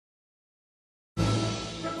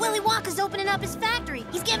Wonka's opening up his factory.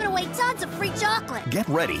 He's giving away tons of free chocolate. Get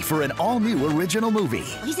ready for an all-new original movie.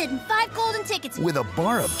 He's hitting 5 golden tickets. With a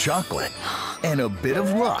bar of chocolate and a bit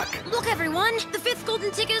of luck. Look, everyone, the 5th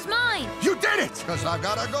golden ticket is mine. You did it! Because I've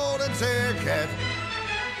got a golden ticket.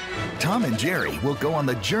 Tom and Jerry will go on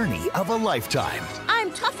the journey of a lifetime.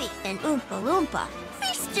 I'm Tuffy and Oompa Loompa.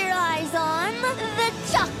 Feast your eyes on the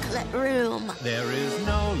chocolate room. There is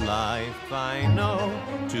no life I know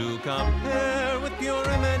to compare with your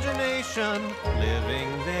imagination. Living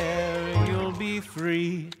there, you'll be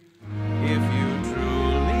free if you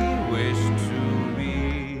truly wish to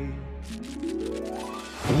be.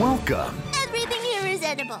 Welcome. Everything here is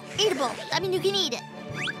edible. Eatable. I mean, you can eat it.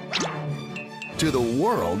 To the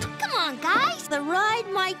world. Come on, guys. The ride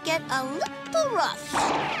might get a little rough.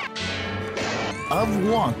 Of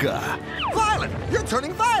Wonka. Violet! You're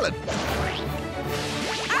turning violet!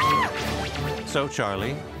 So,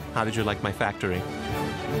 Charlie, how did you like my factory?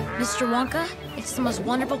 Mr. Wonka, it's the most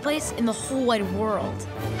wonderful place in the whole wide world.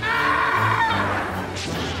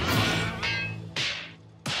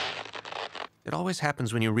 It always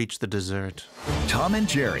happens when you reach the dessert. Tom and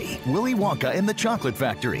Jerry, Willy Wonka and the Chocolate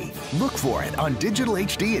Factory. Look for it on digital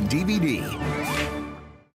HD and DVD.